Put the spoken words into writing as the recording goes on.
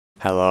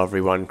Hello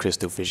everyone,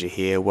 CrystalFissure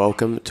here.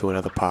 Welcome to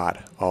another part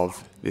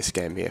of this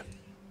game here.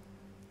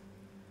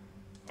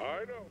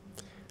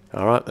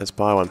 Alright, let's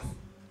buy one.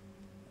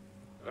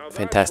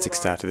 Fantastic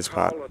start to this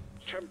part. A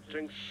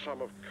tempting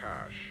sum of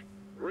cash.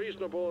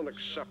 Reasonable and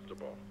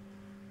acceptable.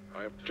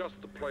 I have just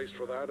the place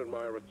for that in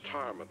my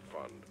retirement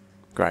fund.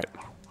 Great.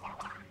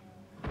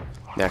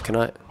 Now can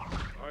I... I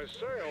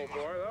say, old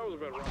boy, that was a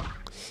bit rough.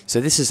 So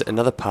this is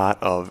another part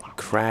of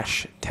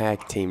Crash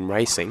Tag Team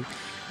Racing.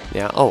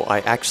 Now, oh,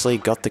 I actually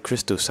got the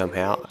crystal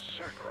somehow.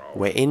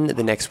 We're in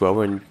the next world,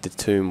 we're in the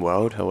Tomb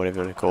World, or whatever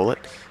you want to call it.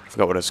 I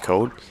forgot what it's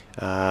called.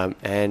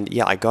 And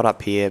yeah, I got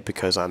up here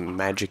because I'm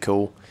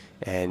magical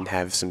and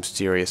have some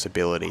serious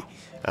ability.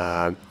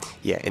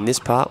 Yeah, in this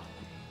part,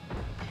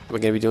 we're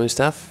going to be doing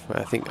stuff.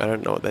 I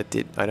don't know what that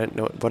did. I don't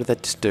know, what did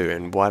that just do?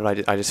 And why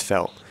did I just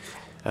fell?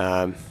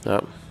 Oh,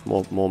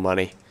 more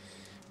money.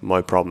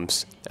 No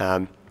problems.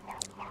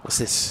 What's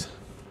this?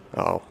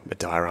 Oh, a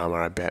diorama,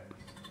 I bet.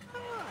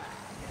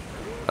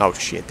 Oh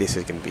shit, this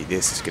is gonna...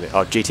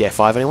 Oh, GTA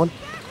 5, anyone?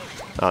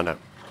 Oh no.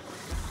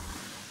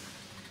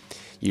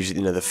 Usually,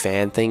 you know, the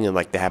fan thing, and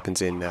like that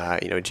happens in, you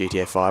know,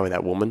 GTA 5 with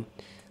that woman.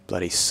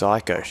 Bloody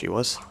psycho she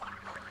was.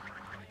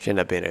 She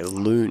ended up being a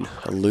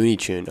Looney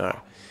Tune.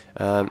 Alright.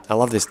 I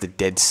love this, the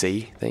Dead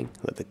Sea thing.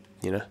 Like the,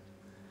 you know.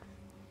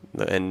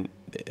 And,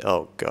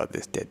 oh god,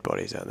 there's dead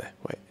bodies out there.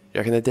 Wait,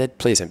 you reckon they're dead?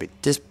 Please don't be,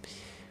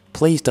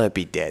 please don't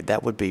be dead.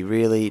 That would be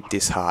really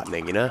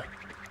disheartening, you know?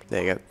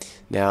 There you go.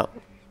 Now,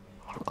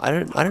 I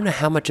don't know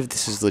how much of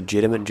this is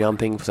legitimate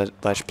jumping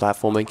slash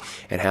platforming,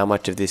 and how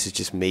much of this is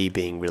just me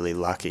being really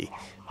lucky.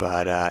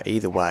 But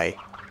either way,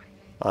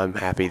 I'm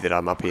happy that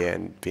I'm up here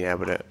and being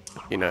able to,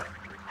 you know.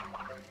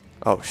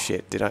 Oh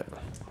shit! Did I?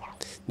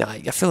 No,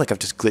 I feel like I've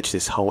just glitched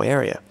this whole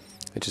area,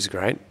 which is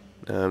great.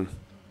 Yeah,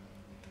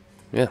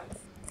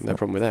 no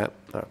problem with that.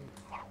 Right.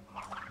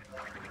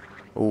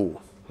 Ooh,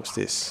 what's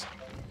this?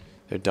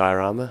 A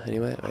diorama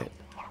anyway. Wait.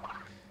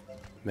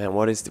 Man,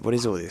 what is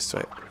all this?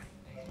 Wait.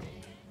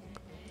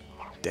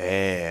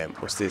 Damn,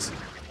 what's this?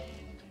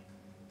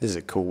 This is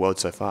a cool world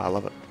so far, I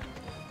love it.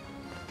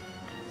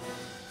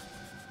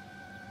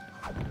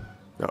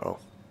 Uh-oh.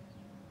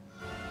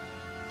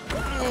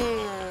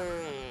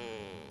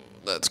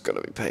 That's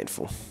gonna be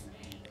painful.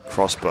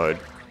 Crossbowed.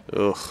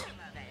 Ugh.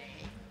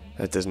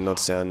 That does not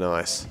sound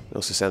nice. It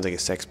also sounds like a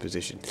sex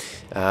position.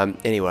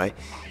 Anyway.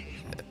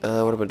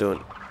 What am I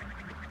doing?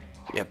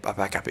 Yep,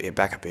 back up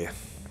here.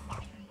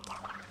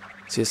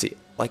 Seriously,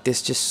 like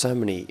there's just so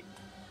many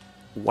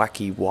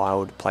wacky,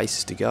 wild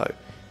places to go.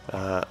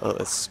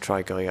 Let's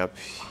try going up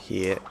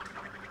here.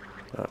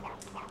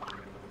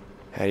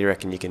 How do you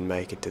reckon you can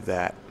make it to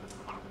that?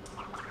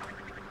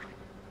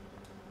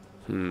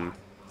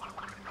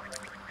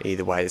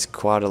 Either way, there's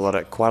quite a lot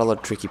of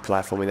tricky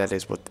platforming. That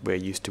is what we're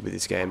used to with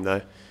this game,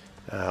 though.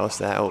 What's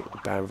that? Oh,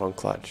 Baron von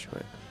Clutch.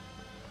 Right.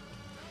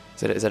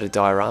 Is that a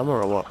diorama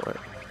or what? Right.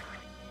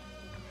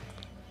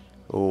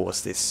 Oh,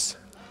 what's this?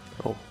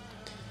 Oh,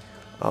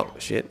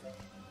 shit.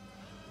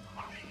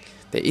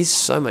 There is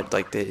so much,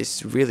 like, there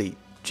is really,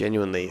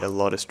 genuinely a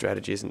lot of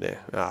strategy, isn't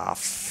there? Ah,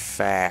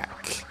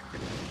 fuck.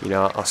 You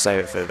know, I'll save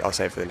it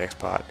for the next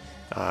part,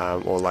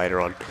 or later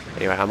on.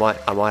 Anyway, I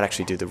might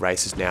actually do the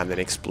races now and then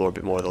explore a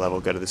bit more of the level,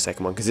 go to the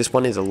second one, because this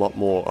one is a lot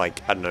more, like,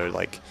 I don't know,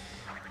 like,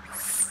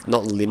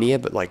 not linear,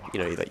 but like,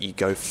 you know, like you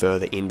go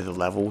further into the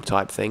level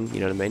type thing, you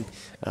know what I mean?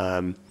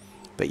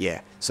 But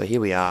yeah, so here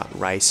we are,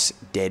 race,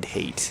 dead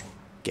heat.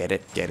 Get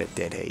it,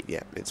 dead heat.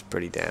 Yeah, it's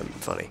pretty damn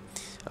funny.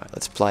 Alright,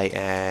 let's play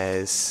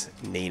as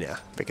Nina,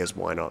 because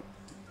why not?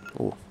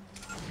 Ooh,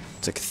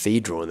 it's a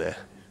cathedral in there.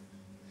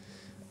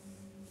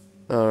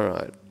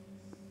 Alright.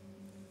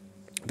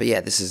 But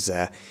yeah, this is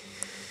the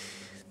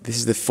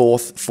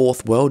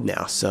fourth world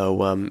now,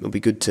 so it'll be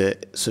good to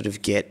sort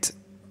of get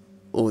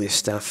all this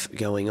stuff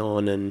going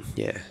on, and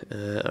yeah,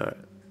 alright.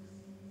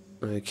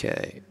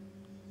 Okay.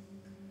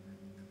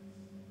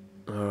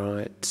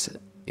 Alright,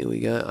 here we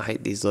go. I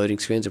hate these loading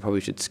screens, I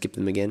probably should skip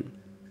them again.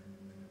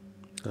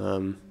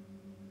 Alright,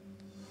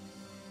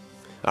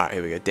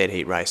 here we go, Dead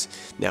Heat Race.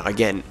 Now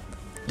again,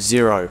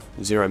 zero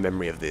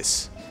memory of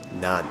this.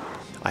 None.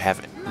 I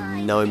have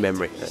no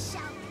memory.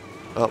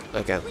 Oh,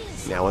 okay.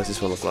 Now what does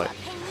this one look like?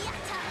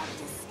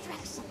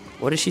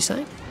 What is she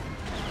saying?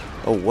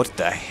 Oh, what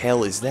the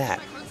hell is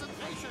that?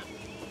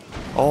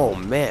 Oh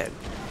man.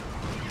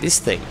 This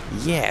thing,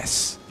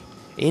 yes.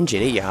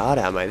 Engine, eat your heart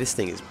out, mate. This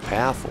thing is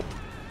powerful.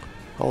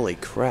 Holy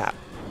crap.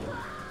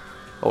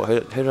 Oh, who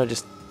did I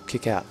just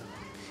kick out?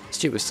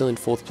 Stu, we're still in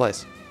 4th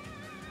place.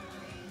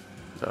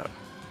 Oh.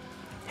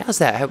 How's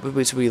that?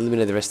 So we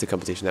eliminated the rest of the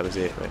competition, that was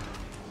it, right?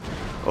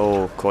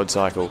 Oh, quad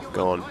cycle,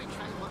 gone.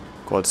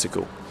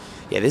 Quadsicle.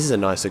 Yeah, this is a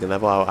nice looking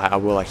level. I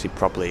will actually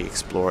properly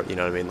explore it, you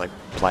know what I mean, like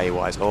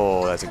play-wise.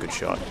 Oh, that's a good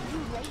shot.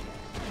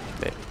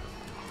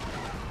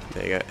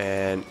 There you go,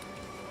 and...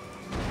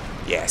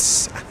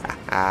 Yes!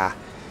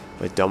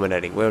 We're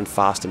dominating. We're in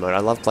faster mode. I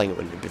love playing it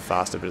when it's a bit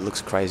faster, but it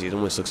looks crazy. It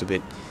almost looks a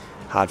bit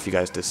hard for you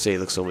guys to see. It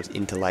looks almost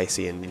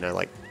interlacey and, you know,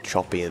 like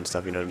choppy and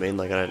stuff, you know what I mean?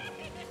 Like, I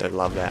don't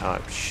love that. Oh,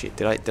 shit.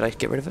 Did I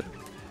get rid of it?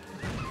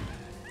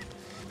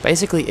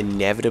 basically,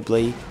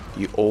 inevitably,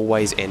 you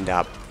always end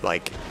up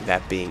like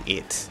that being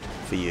it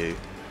for you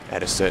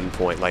at a certain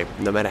point. Like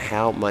no matter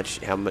how much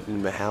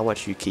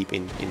you keep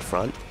in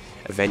front,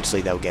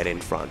 eventually they'll get in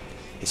front.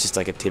 It's just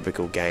like a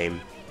typical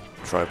game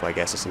trope, I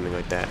guess, or something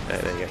like that.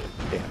 There you go.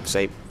 Yeah.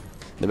 See,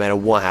 no matter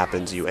what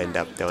happens, they'll end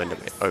up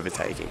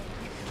overtaking.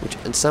 Which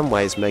in some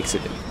ways makes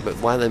it, but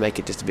why don't they make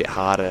it just a bit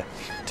harder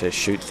to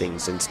shoot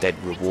things, instead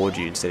reward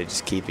you instead of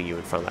just keeping you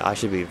in front? Like, I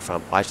should be in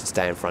front. I should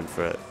stay in front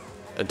for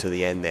until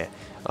the end there.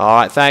 All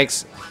right,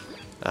 thanks.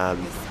 Wait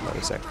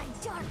a sec.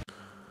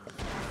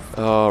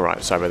 All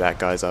right, sorry about that,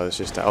 guys. I was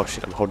just oh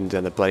shit, I'm holding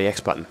down the bloody X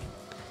button.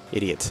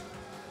 Idiot.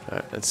 All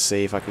right, let's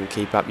see if I can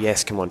keep up.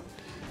 Yes, come on.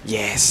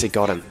 Yes, it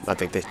got him. I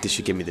think this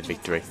should give me the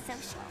victory.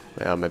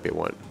 Well, maybe it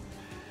won't.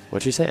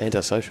 What'd you say?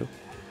 Antisocial.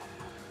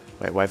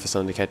 Wait for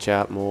someone to catch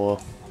up. More.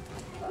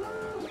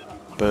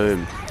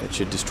 Boom. That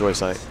should destroy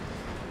something.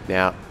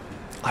 Now,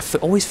 I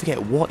always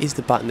forget, what is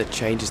the button that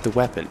changes the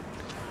weapon?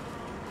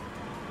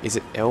 Is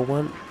it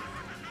L1?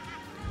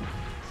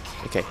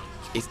 Okay.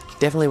 It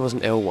definitely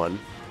wasn't L1.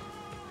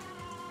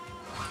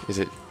 Is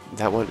it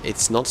that one?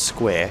 It's not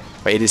square.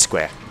 Wait, it is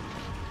square.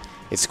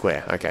 It's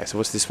square. Okay, so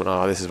what's this one?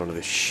 Oh, this is one of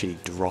the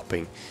shitty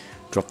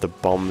drop the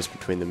bombs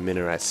between the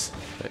minarets.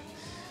 It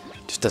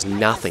just does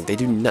nothing. They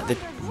do nothing.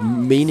 They're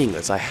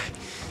meaningless.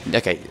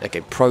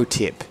 Okay, pro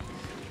tip.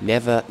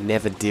 Never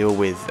deal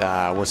with,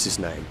 what's his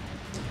name?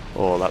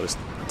 Oh, that was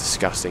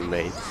disgusting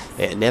me.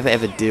 Yeah, never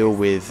ever deal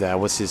with,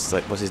 what's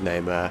his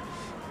name?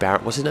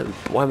 Baron, what's his name?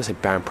 Why am I saying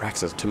Baron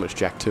Praxis? There's too much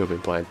Jack 2 I've been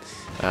playing.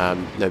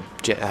 No,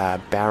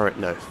 Baron,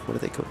 no, what are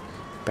they called?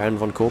 Baron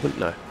von Corbin?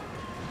 No.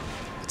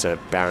 It's a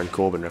Baron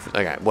Corbin reference.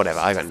 Okay, whatever,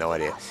 I got no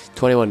idea.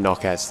 21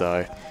 knockouts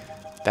though.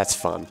 That's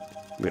fun.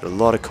 We got a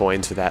lot of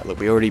coins for that. Look,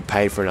 we already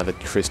paid for another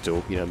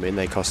crystal, you know what I mean?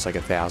 They cost like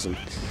 1,000.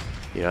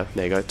 You know,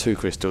 there you go, 2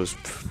 crystals.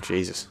 Pff,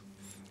 Jesus.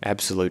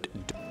 Absolute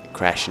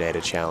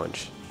Crashinator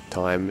challenge.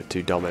 Time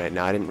to dominate.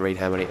 Now, I didn't read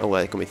how many. Oh,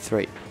 that got me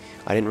 3.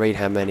 I didn't read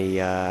how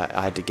many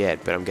I had to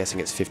get, but I'm guessing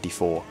it's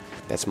 54.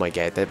 That's my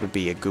get. That would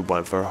be a good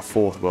one for a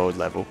 4th world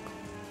level.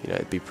 You know,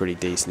 it'd be pretty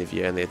decent if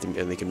you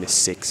only can miss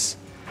 6.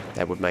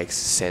 That would make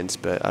sense,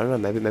 but I don't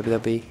know. Maybe they'll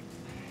be.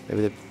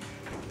 Maybe they.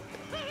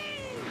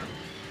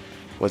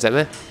 What's that,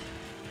 man?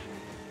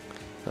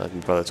 Oh, my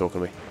brother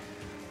talking to me.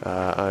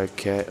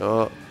 Okay.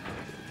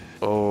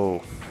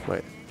 Oh.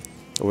 Wait.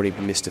 Already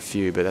missed a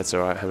few, but that's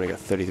alright. I've only got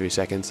 33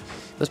 seconds.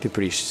 Must be a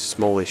pretty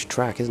smallish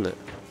track, isn't it?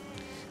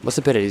 Must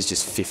have bet it is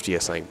just 50 or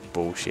something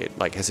bullshit.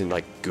 Like, as in,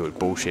 like, good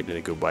bullshit in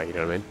a good way, you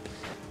know what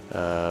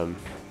I mean?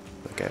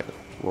 Okay.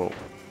 Whoa.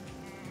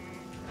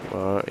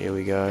 Alright, here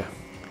we go.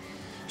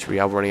 Should we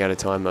are running out of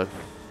time, though.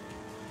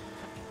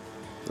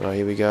 Oh,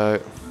 here we go.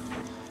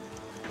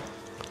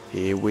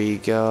 Here we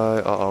go.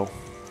 Uh-oh.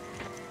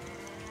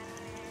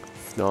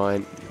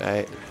 9,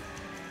 8.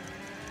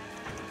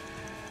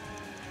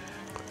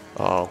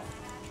 Uh-oh.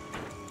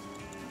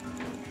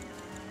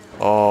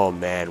 Oh,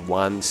 man.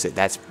 1 set.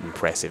 That's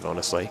impressive,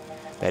 honestly.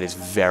 That is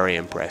very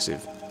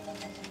impressive.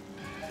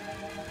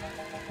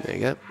 There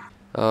you go.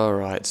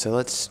 Alright, so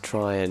let's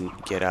try and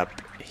get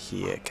up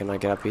here. Can I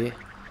get up here?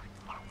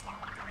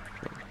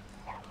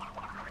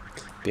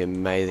 Be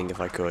amazing if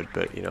I could,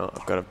 but you know,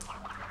 I've got a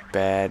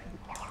bad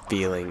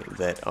feeling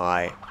that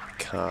I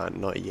can't.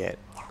 Not yet.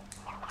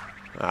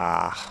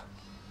 Ah.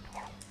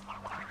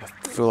 I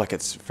feel like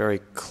it's very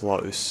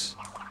close.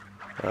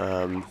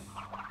 In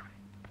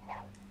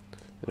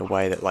a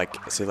way that,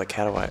 like, see, like,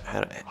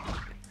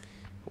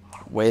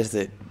 where's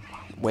the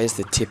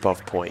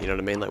tip-off point, you know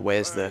what I mean? Like,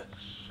 where's the...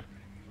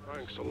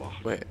 Thanks a lot.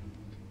 Wait.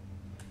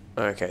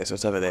 Okay, so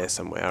it's over there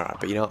somewhere. Alright,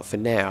 but you know what, for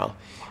now,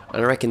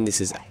 I reckon this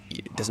is...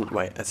 It doesn't...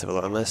 Wait, let's have a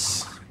look.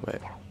 Unless...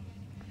 Wait.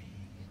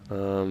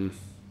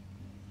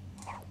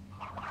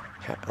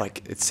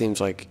 Like, it seems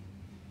like...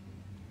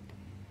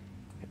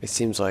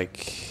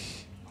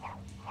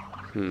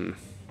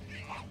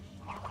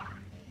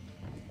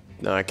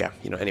 No, okay.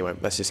 You know, anyway,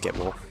 let's just get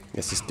more.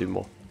 Let's just do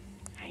more.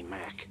 Hey,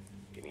 Mac,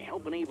 can you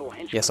help an evil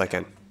henchman? Yes, I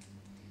can.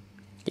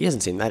 He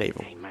doesn't seem that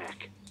evil. Hey,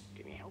 Mac,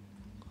 can you help?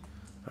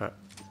 Alright.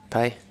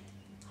 Pay.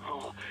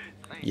 Oh,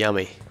 thanks.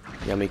 Yummy.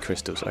 Yummy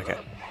crystals. Okay.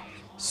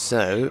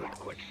 So...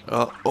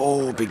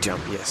 Oh, big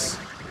jump. Yes.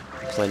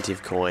 Plenty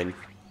of coin.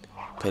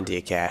 Plenty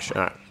of cash.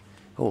 Alright.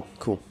 Oh,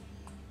 cool.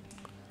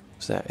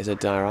 What's that? Is there a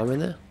diorama in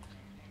there?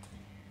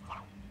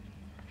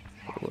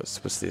 What's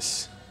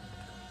this?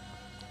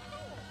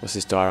 What's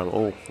this diorama?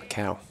 Oh, a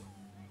cow.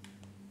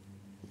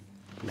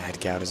 Mad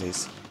cow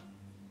disease.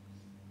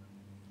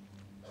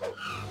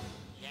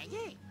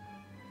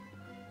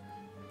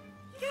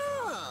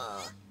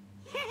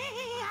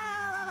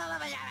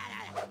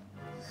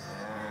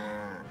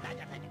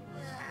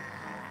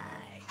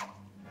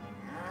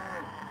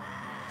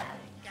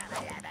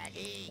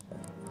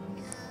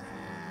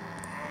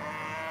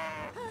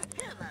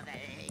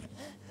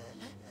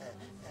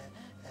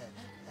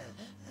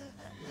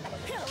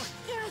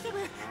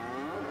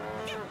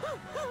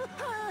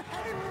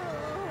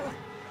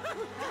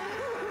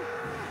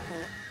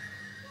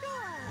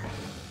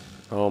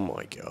 Oh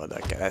my god,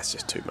 okay, that's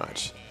just too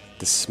much.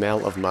 The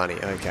smell of money.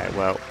 Okay,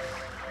 well,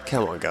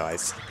 come on,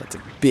 guys. That's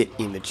a bit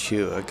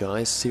immature,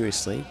 guys.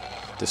 Seriously.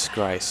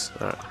 Disgrace.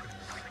 Alright.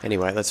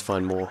 Anyway, let's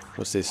find more.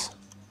 What's this?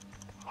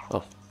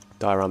 Oh,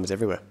 dioramas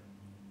everywhere.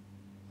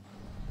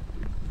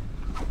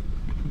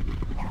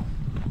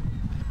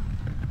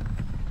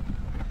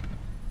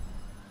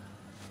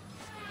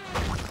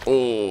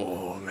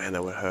 Oh, man,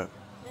 that would hurt.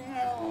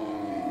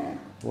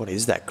 What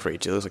is that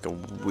creature? It looks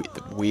like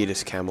the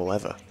weirdest camel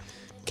ever.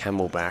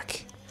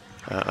 Camelback.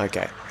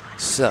 Okay,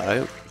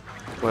 so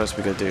what else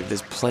we got to do?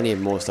 There's plenty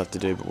of more stuff to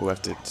do, but we'll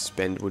have to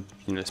spend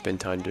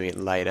time doing it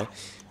later.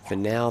 For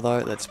now, though,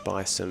 let's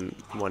buy some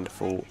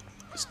wonderful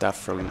stuff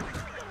from.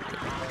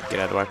 Get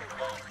out of the way.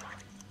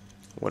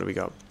 What do we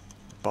got?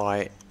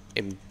 Buy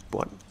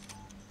what?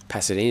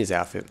 Pasadena's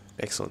outfit.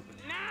 Excellent.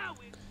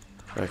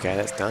 Okay,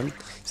 that's done.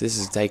 So this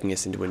is taking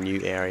us into a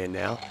new area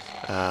now,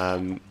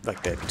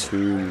 like the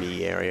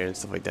Toomey area and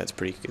stuff like that.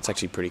 It's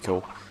actually pretty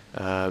cool.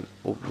 Oh,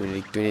 do we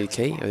need a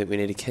key? I think we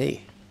need a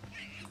key.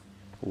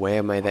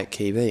 Where may that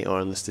key be? Or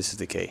unless this is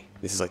the key.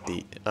 This is like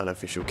the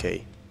unofficial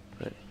key.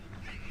 Right.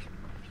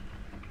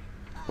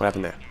 What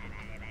happened there?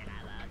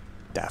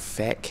 The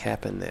fuck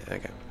happened there?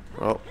 Okay.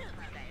 Oh,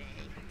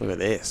 look at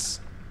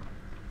this.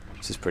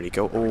 This is pretty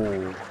cool.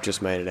 Oh,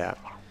 just made it out.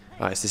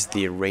 Alright, so this is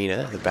the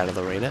arena, the battle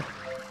arena.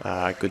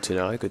 Good to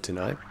know, good to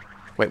know.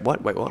 Wait,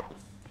 what? Wait, what?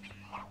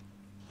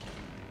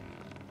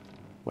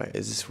 Wait,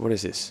 what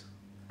is this?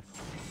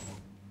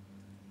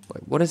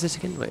 Wait, what is this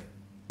again? Wait,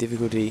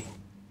 difficulty,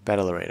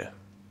 battle arena.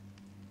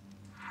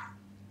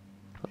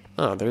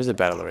 Oh, there is a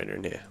battle arena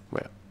in here.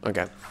 Well,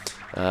 okay.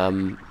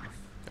 A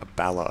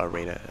battle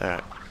arena,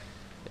 alright.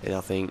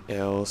 Nothing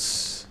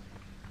else.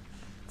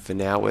 For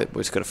now, we're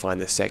just got to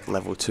find the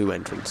level 2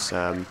 entrance,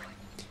 and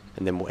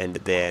then we'll end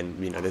it there. And,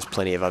 there's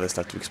plenty of other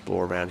stuff to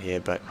explore around here,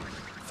 but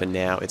for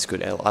now, it's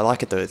good. I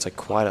like it though. It's like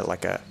quite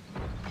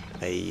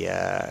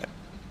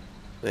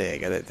there you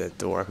go. The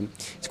door open.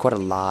 It's quite a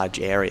large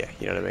area.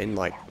 You know what I mean?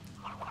 Like,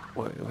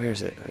 where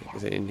is it?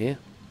 Is it in here?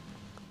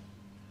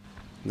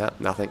 No,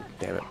 nothing.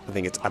 Damn it. I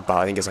think it's above.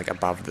 I think it's like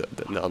above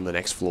on the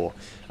next floor.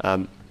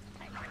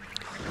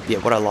 Yeah,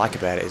 what I like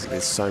about it is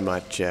there's so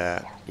much.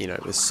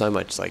 There's so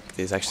much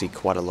there's actually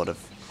quite a lot of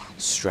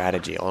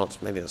strategy.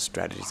 Maybe not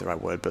strategy is the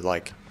right word, but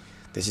like.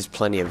 There's just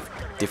plenty of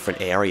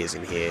different areas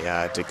in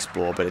here to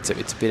explore, but it's a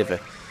bit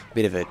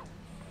of a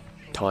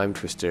time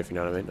twister, if you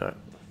know what I mean. Right.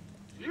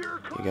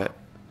 Here you go.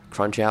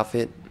 Crunch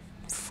outfit,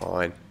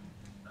 fine.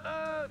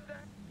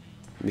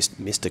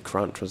 Mr.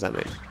 Crunch, what does that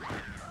mean?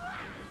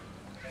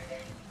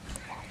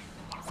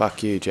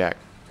 Fuck you, Jack.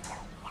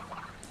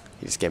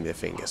 He just gave me the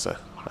finger, so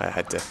I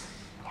had to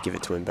give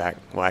it to him back.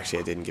 Well, actually,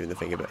 I didn't give him the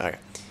finger, but okay.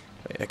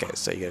 Okay,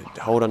 so you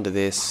gotta hold onto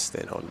this,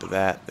 then hold onto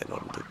that, then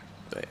hold onto.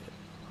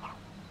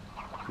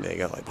 There you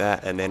go, like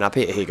that. And then up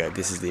here, you go.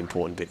 This is the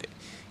important bit.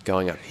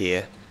 Going up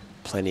here,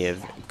 plenty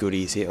of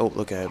goodies here. Oh,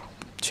 look, a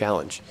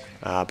challenge.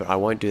 But I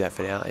won't do that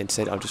for now.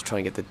 Instead, I'll just try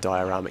and get the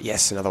diorama.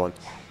 Yes, another one.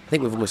 I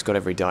think we've almost got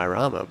every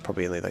diorama.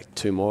 Probably only like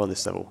 2 more on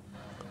this level.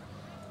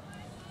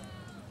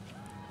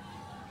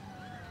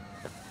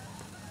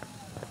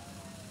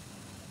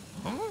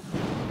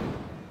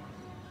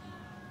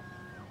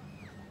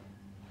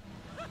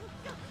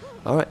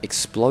 Alright,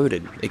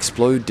 exploded.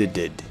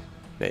 Exploded.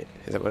 Wait,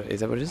 is that what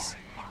it is?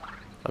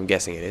 I'm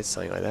guessing it is,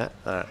 something like that.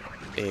 Alright,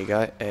 here you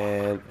go,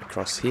 and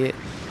across here.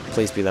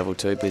 Please be level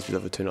 2, please be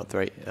level 2, not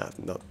 3.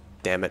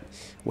 Damn it.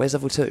 Where's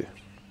level 2?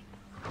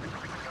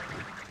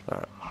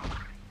 Alright,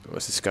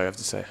 what's this guy have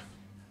to say?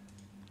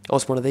 Oh,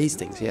 it's one of these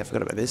things. Yeah, I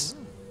forgot about this.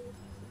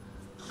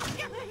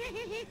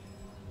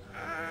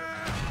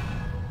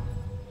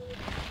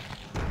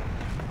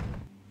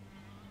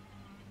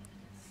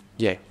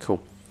 Yeah,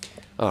 cool.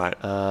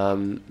 Alright,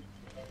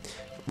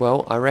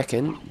 well, I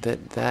reckon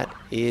that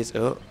is...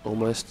 Oh,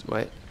 almost...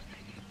 Wait.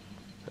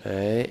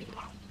 Hey.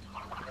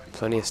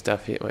 Plenty of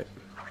stuff here. Wait.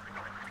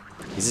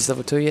 Is this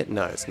level 2 yet?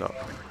 No, it's not.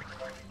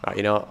 Alright,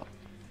 you know what?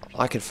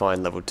 I could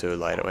find level 2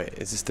 later. Wait,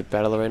 is this the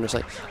battle arena or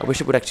something? I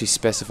wish it would actually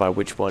specify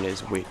which one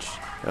is which.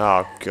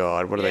 Oh,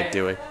 God, what are they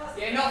doing?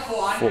 Yeah, not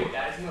 400.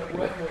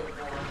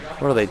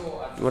 What are they...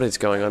 What is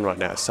going on right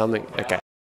now? Something... Okay.